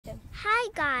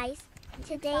guys,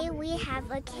 today we have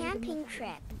a camping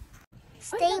trip.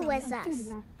 Stay with us.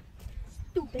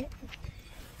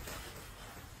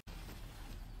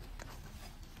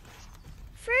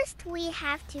 First, we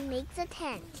have to make the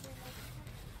tent.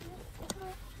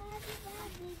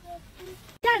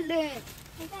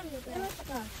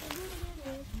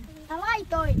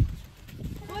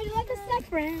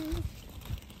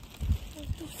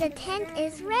 The tent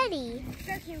is ready.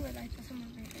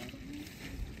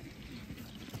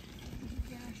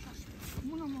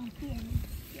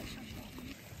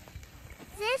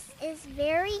 This is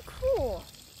very cool.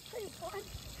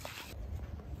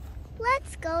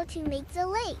 Let's go to make the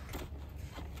lake.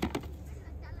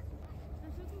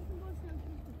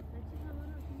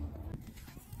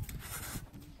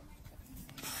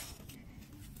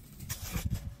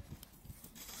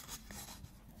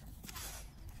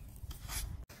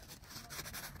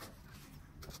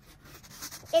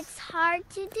 It's hard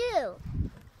to do.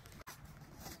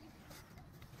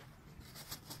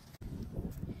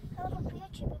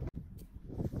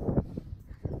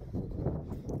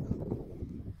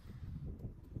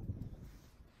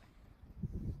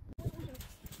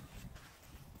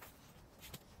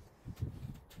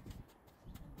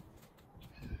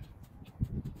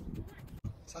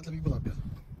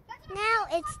 Now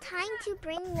it's time to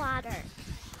bring water.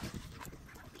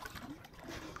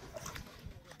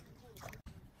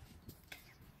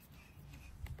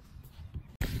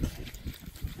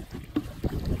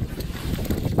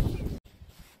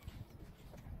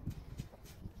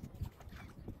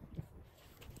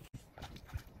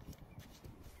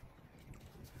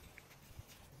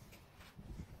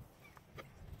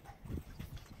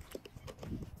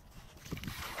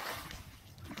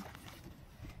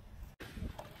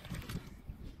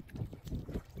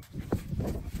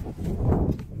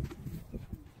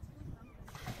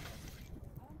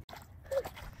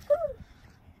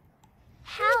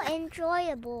 How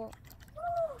enjoyable.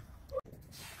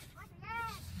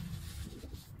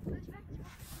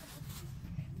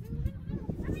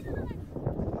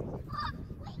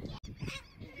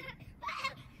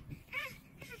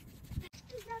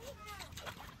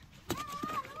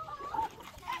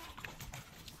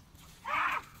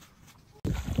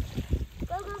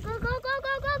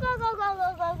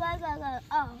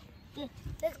 Oh, yeah.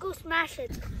 Let's go smash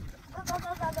it. Go.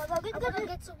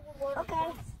 Get some water.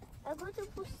 Okay. I'm going to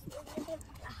push a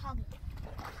hug.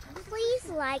 Please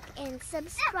like and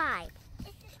subscribe.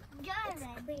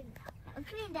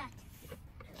 Clean that.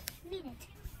 Clean it.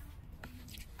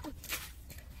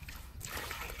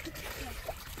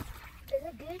 Is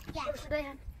it good? Yeah. Or should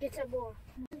I get some more?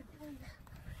 Look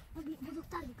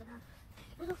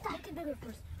it bigger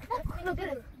first. No,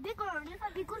 bigger. Bigger. Bigger.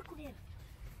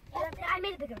 I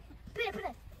made it bigger. Put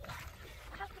it.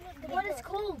 What is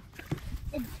cold?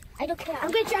 I don't care.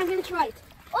 I'm gonna try it.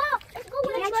 Oh, let's go.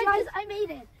 I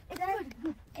made it. It's good.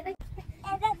 And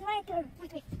that's my turn.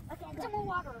 Wait. Okay, some more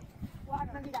water.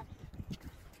 Let me do that.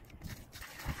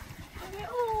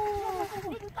 Oh,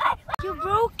 you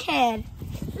broke it.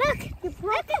 Look, you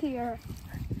broke it here.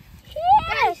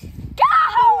 Yes. Go.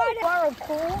 Water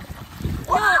pool.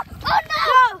 Oh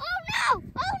no!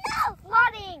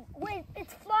 Flooding. Wait,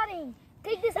 it's flooding.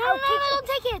 Take this out. No, don't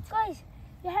take it. Guys,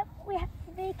 we have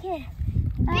to make it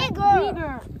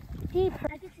bigger. Deeper.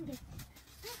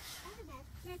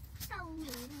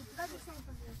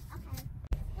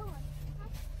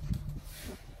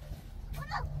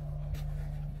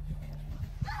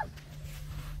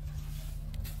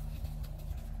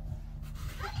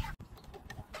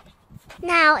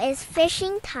 Now is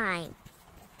fishing time.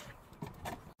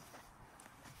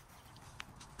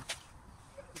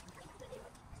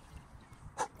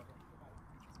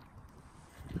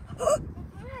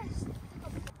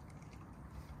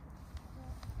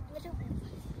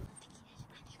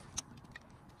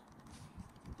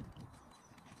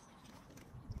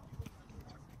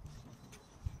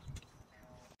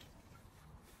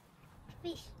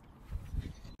 Fish.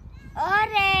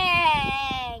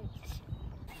 Orange.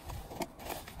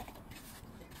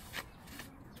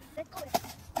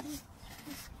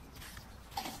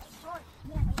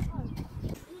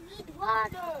 We need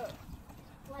water.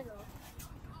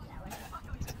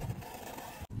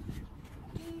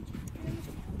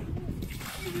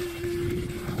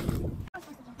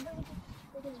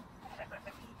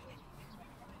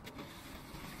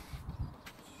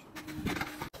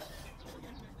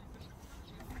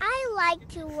 I like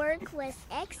to work with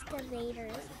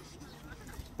excavators.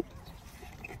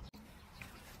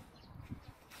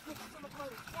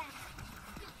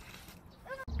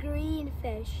 Green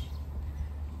fish.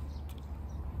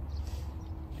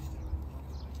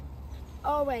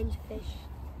 Orange fish.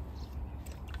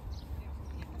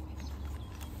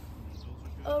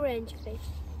 Orange fish.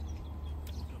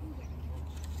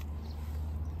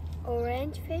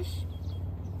 Orange fish.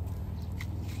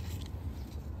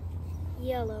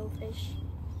 Yellow fish.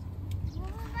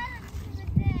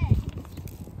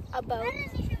 A boat.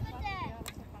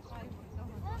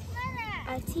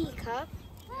 A teacup.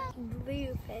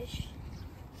 Blue fish.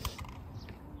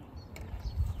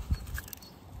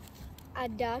 A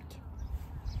duck.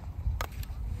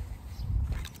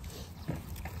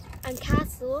 A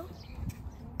castle.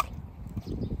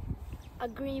 A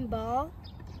green ball.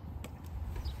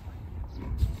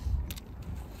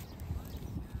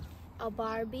 A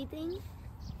Barbie thing.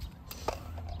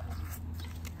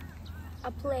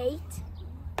 A plate.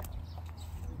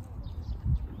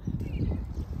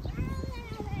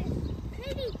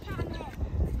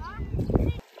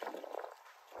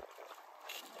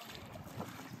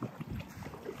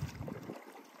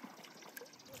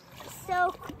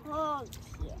 So cold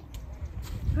here.